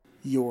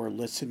You're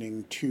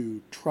listening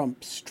to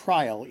Trump's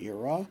Trial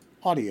Era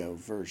audio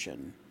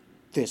version.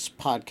 This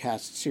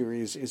podcast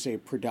series is a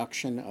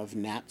production of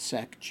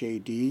NatSec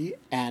JD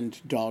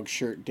and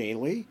Dogshirt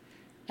Daily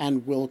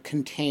and will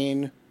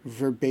contain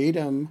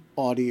verbatim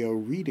audio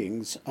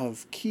readings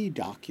of key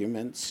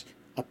documents,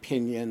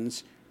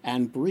 opinions,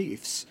 and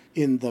briefs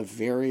in the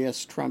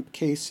various Trump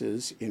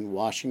cases in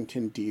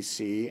Washington,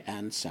 D.C.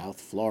 and South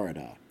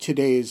Florida.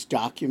 Today's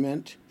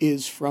document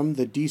is from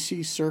the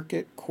D.C.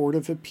 Circuit Court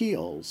of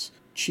Appeals,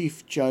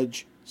 Chief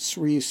Judge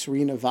Sri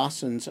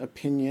Srinivasan's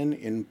opinion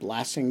in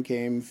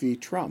Blassingame v.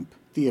 Trump.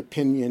 The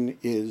opinion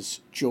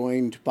is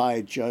joined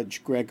by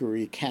Judge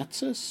Gregory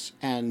Katsas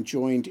and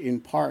joined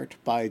in part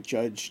by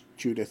Judge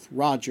Judith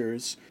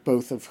Rogers,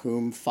 both of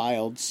whom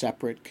filed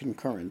separate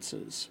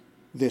concurrences.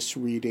 This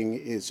reading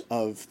is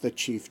of the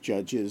Chief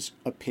Judge's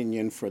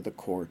opinion for the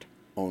court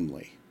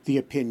only. The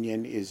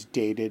opinion is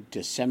dated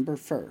December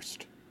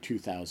 1st,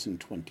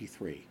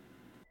 2023.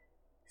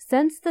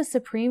 Since the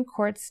Supreme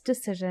Court's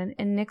decision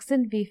in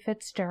Nixon v.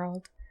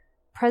 Fitzgerald,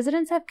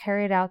 presidents have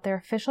carried out their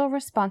official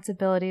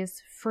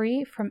responsibilities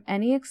free from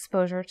any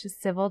exposure to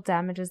civil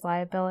damages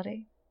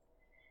liability.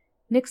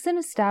 Nixon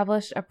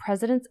established a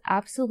president's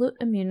absolute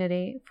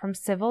immunity from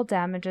civil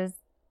damages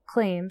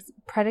claims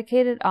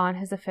predicated on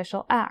his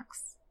official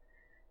acts.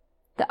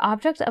 The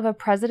object of a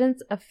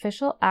president's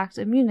official act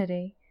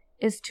immunity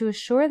is to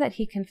assure that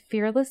he can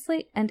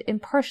fearlessly and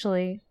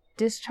impartially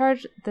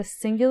discharge the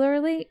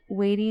singularly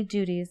weighty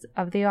duties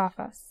of the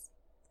office.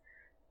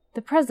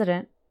 The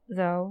president,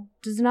 though,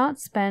 does not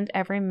spend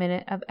every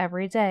minute of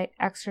every day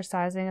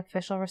exercising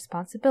official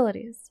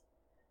responsibilities.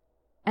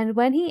 And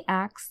when he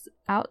acts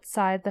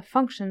outside the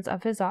functions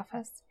of his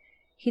office,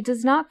 he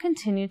does not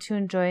continue to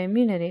enjoy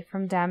immunity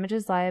from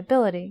damages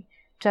liability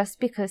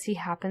just because he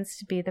happens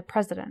to be the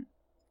president.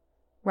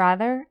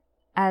 Rather,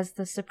 as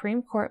the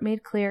Supreme Court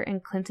made clear in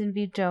Clinton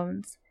v.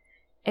 Jones,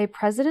 a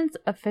president's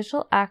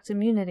official act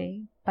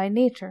immunity, by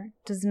nature,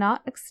 does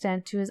not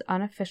extend to his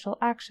unofficial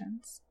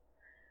actions.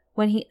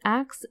 When he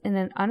acts in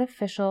an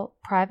unofficial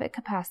private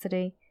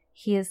capacity,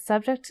 he is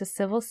subject to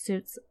civil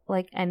suits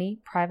like any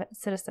private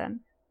citizen.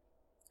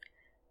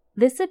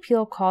 This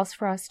appeal calls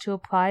for us to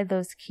apply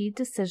those key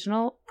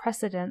decisional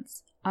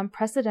precedents on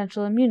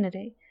presidential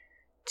immunity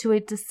to a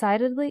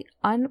decidedly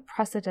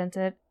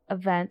unprecedented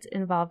event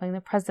involving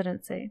the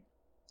presidency.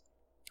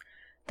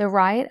 The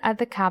riot at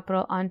the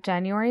Capitol on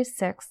January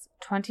 6,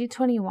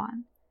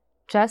 2021,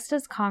 just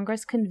as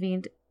Congress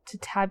convened to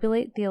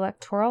tabulate the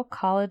Electoral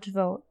College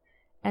vote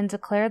and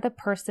declare the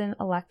person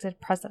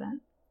elected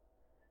president.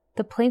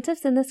 The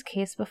plaintiffs in this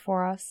case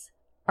before us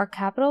are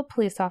Capitol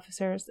police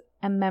officers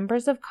and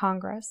members of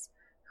Congress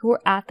who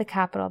were at the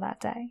Capitol that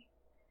day.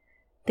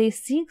 They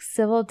seek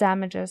civil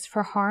damages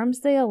for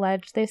harms they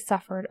allege they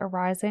suffered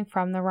arising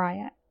from the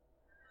riot.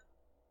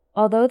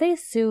 Although they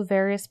sue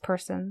various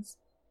persons,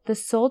 the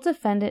sole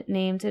defendant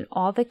named in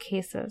all the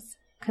cases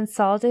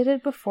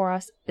consolidated before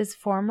us is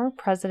former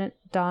President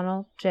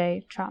Donald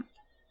J. Trump.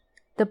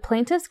 The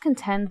plaintiffs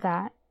contend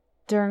that,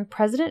 during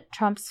President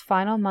Trump's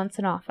final months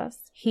in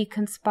office, he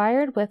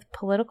conspired with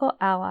political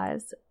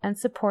allies and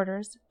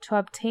supporters to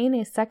obtain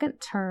a second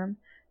term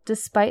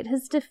despite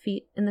his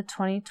defeat in the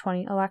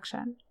 2020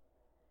 election.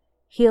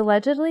 He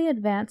allegedly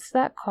advanced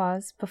that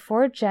cause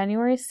before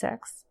January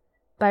 6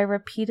 by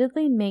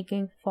repeatedly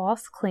making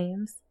false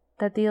claims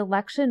that the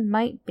election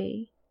might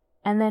be,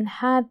 and then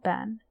had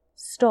been,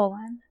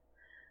 stolen,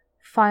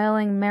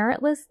 filing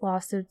meritless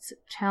lawsuits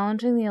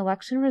challenging the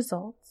election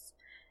results,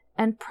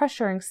 and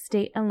pressuring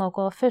state and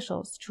local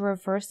officials to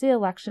reverse the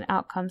election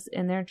outcomes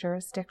in their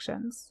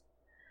jurisdictions.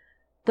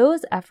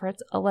 Those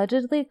efforts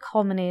allegedly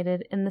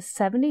culminated in the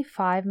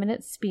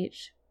 75-minute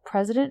speech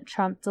President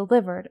Trump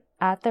delivered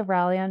at the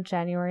rally on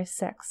January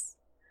 6.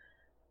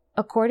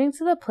 According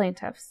to the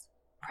plaintiffs,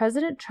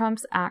 President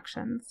Trump's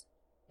actions,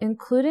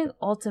 including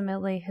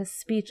ultimately his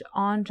speech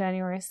on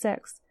January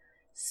 6,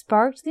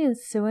 sparked the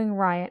ensuing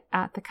riot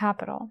at the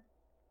Capitol.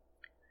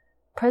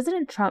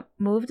 President Trump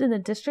moved in the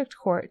district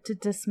court to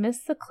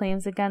dismiss the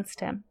claims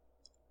against him,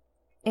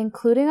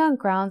 including on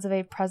grounds of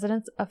a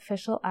president's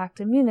official act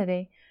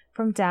immunity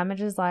from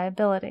damages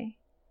liability.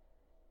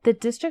 The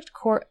district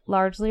court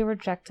largely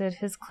rejected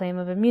his claim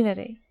of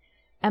immunity,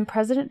 and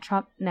President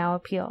Trump now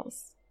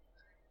appeals.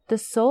 The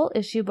sole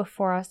issue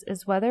before us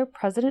is whether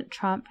President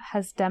Trump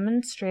has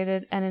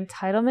demonstrated an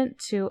entitlement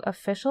to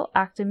official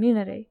act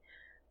immunity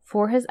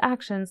for his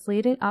actions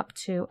leading up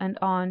to and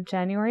on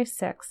January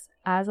 6,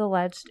 as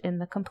alleged in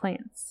the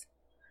complaints.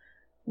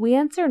 We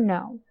answer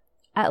no,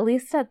 at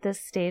least at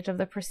this stage of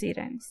the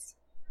proceedings.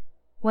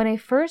 When a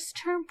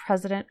first-term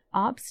president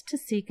opts to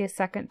seek a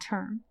second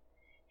term,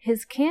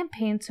 his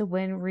campaign to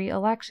win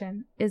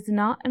re-election is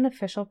not an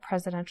official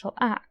presidential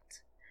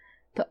act.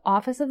 The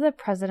office of the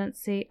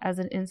presidency as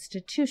an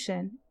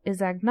institution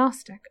is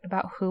agnostic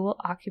about who will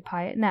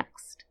occupy it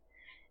next,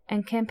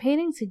 and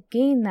campaigning to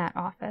gain that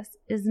office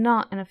is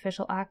not an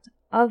official act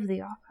of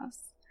the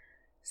office.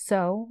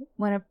 So,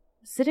 when a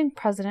sitting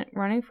president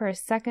running for a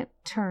second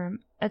term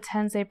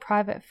attends a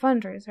private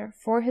fundraiser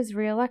for his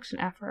re-election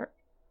effort,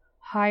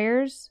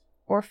 hires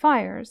or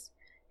fires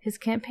his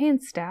campaign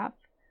staff,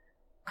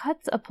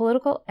 cuts a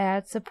political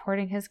ad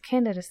supporting his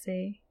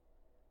candidacy,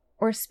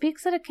 or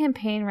speaks at a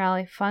campaign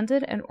rally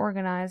funded and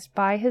organized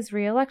by his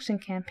re-election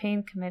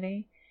campaign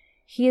committee,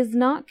 he is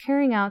not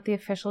carrying out the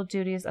official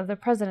duties of the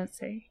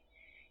presidency.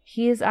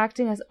 He is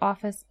acting as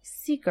office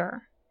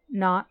seeker,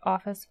 not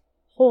office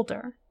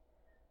holder,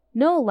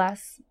 no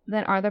less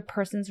than are the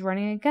persons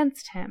running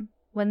against him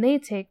when they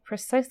take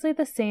precisely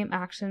the same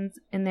actions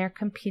in their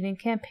competing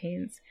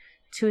campaigns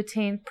to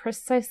attain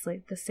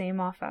precisely the same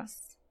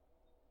office.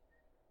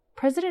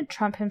 President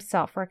Trump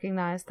himself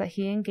recognized that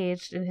he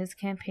engaged in his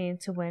campaign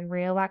to win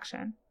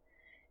re-election,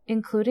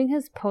 including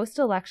his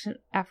post-election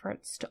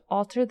efforts to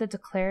alter the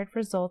declared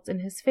results in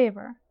his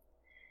favor,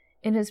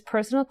 in his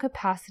personal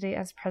capacity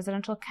as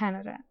presidential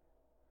candidate,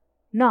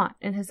 not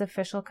in his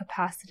official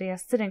capacity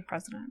as sitting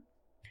president.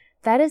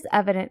 That is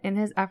evident in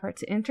his effort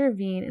to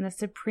intervene in the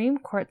Supreme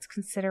Court's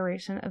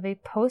consideration of a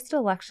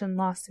post-election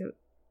lawsuit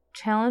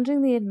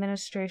challenging the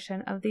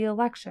administration of the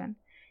election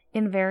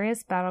in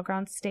various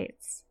battleground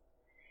states.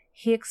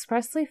 He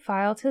expressly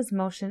filed his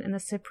motion in the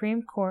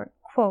Supreme Court,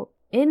 quote,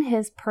 in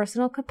his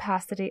personal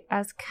capacity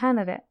as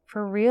candidate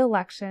for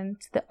re-election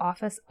to the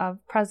office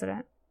of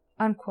president,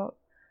 unquote,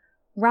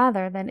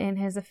 rather than in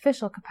his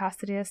official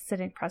capacity as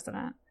sitting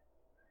president.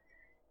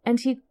 And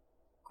he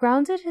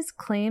grounded his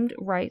claimed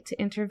right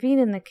to intervene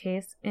in the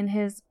case in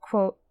his,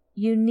 quote,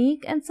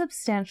 unique and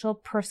substantial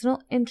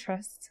personal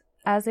interests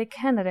as a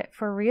candidate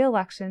for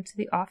re-election to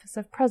the office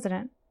of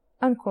president,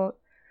 unquote,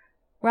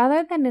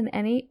 rather than in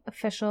any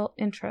official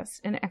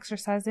interest in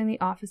exercising the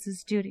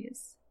office's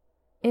duties.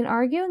 In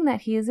arguing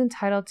that he is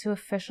entitled to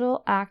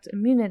official act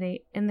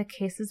immunity in the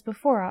cases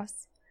before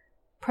us,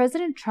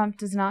 President Trump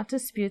does not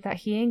dispute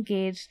that he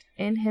engaged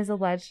in his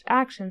alleged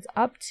actions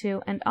up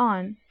to and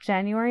on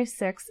January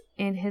 6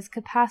 in his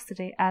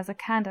capacity as a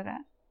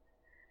candidate.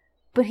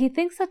 But he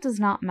thinks that does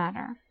not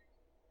matter.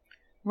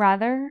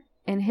 Rather,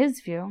 in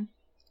his view,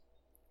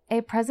 a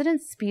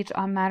president's speech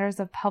on matters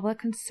of public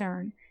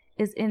concern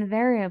is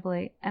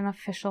invariably an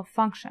official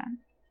function,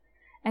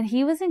 and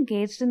he was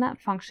engaged in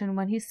that function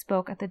when he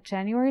spoke at the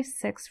January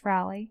 6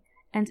 rally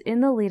and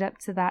in the lead-up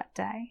to that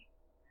day.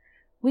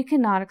 We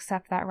cannot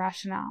accept that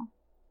rationale.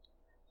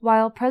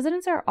 While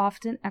presidents are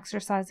often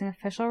exercising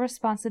official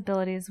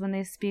responsibilities when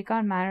they speak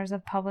on matters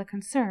of public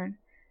concern,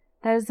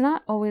 that is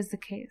not always the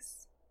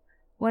case.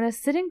 When a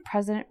sitting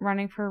president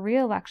running for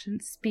re-election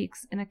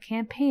speaks in a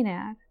campaign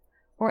ad,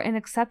 or in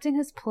accepting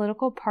his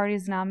political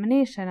party's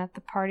nomination at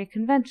the party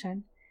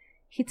convention,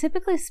 he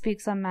typically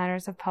speaks on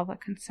matters of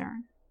public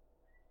concern.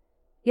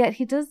 Yet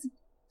he does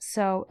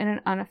so in an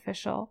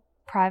unofficial,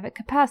 private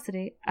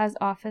capacity as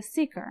office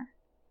seeker,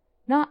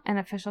 not an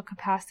official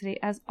capacity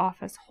as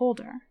office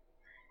holder,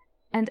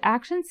 and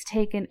actions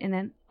taken in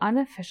an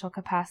unofficial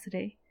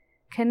capacity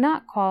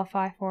cannot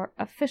qualify for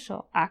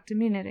official act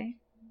immunity.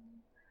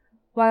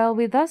 While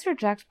we thus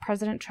reject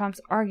President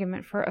Trump's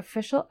argument for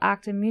official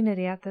act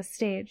immunity at this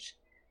stage,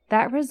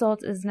 that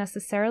result is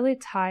necessarily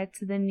tied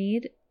to the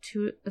need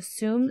to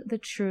assume the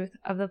truth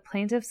of the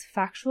plaintiff's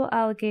factual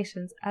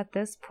allegations at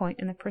this point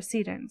in the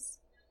proceedings.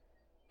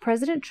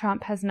 President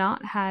Trump has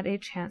not had a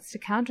chance to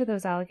counter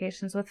those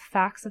allegations with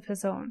facts of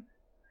his own.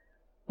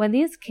 When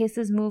these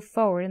cases move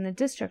forward in the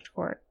district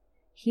court,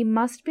 he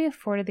must be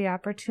afforded the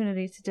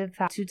opportunity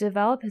to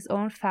develop his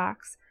own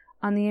facts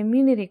on the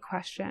immunity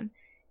question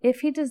if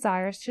he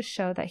desires to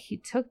show that he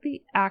took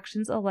the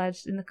actions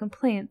alleged in the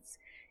complaints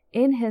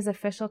in his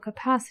official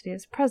capacity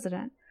as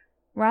president,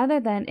 rather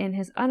than in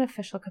his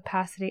unofficial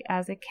capacity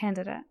as a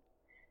candidate.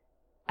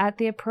 At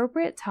the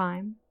appropriate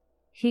time,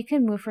 he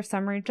can move for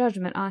summary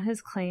judgment on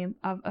his claim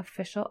of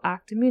official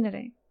act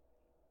immunity.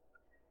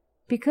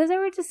 Because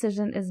our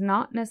decision is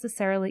not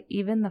necessarily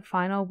even the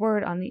final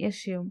word on the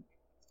issue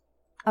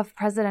of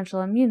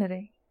presidential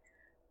immunity,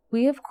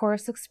 we of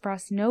course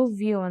express no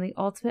view on the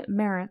ultimate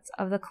merits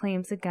of the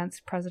claims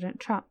against President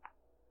Trump.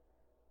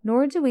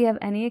 Nor do we have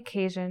any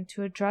occasion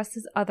to address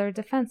his other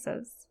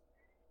defenses,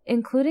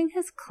 including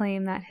his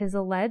claim that his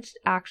alleged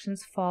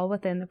actions fall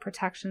within the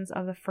protections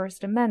of the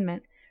First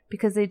Amendment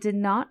because they did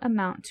not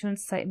amount to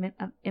incitement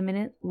of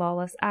imminent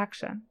lawless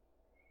action.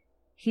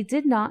 He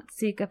did not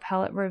seek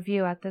appellate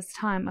review at this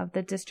time of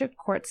the district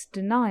court's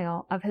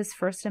denial of his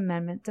First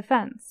Amendment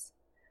defense,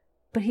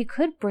 but he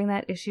could bring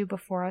that issue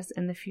before us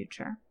in the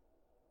future.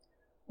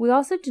 We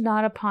also do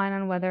not opine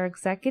on whether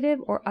executive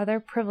or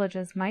other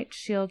privileges might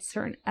shield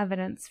certain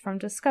evidence from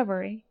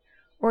discovery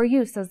or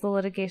use as the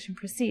litigation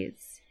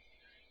proceeds.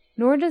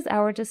 Nor does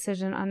our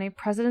decision on a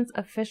president's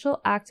official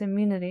act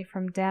immunity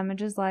from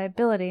damages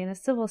liability in a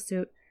civil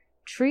suit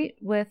treat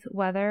with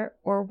whether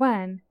or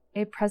when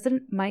a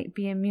president might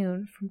be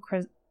immune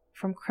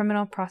from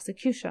criminal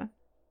prosecution.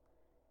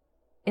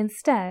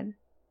 Instead,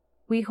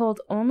 we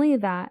hold only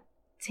that,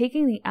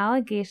 taking the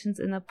allegations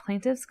in the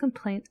plaintiff's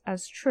complaint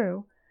as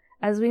true,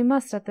 as we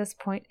must at this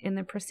point in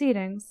the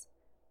proceedings,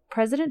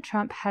 President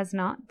Trump has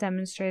not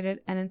demonstrated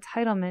an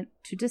entitlement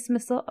to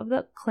dismissal of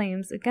the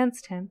claims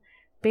against him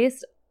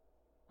based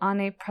on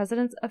a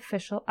president's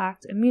official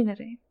act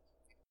immunity.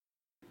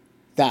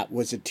 That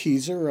was a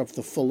teaser of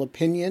the full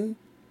opinion,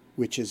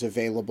 which is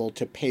available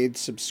to paid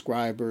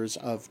subscribers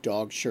of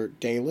Dogshirt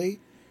Daily.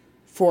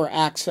 For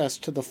access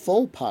to the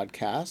full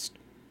podcast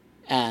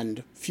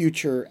and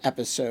future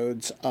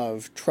episodes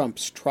of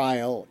Trump's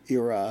trial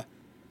era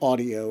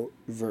audio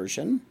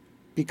version,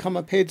 become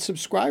a paid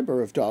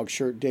subscriber of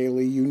Dogshirt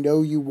Daily. You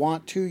know you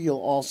want to. You'll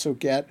also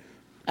get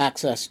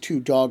access to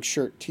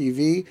Dogshirt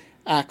TV,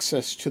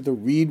 access to the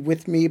Read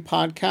With Me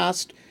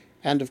podcast,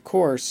 and of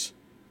course,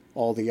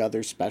 all the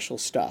other special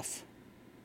stuff.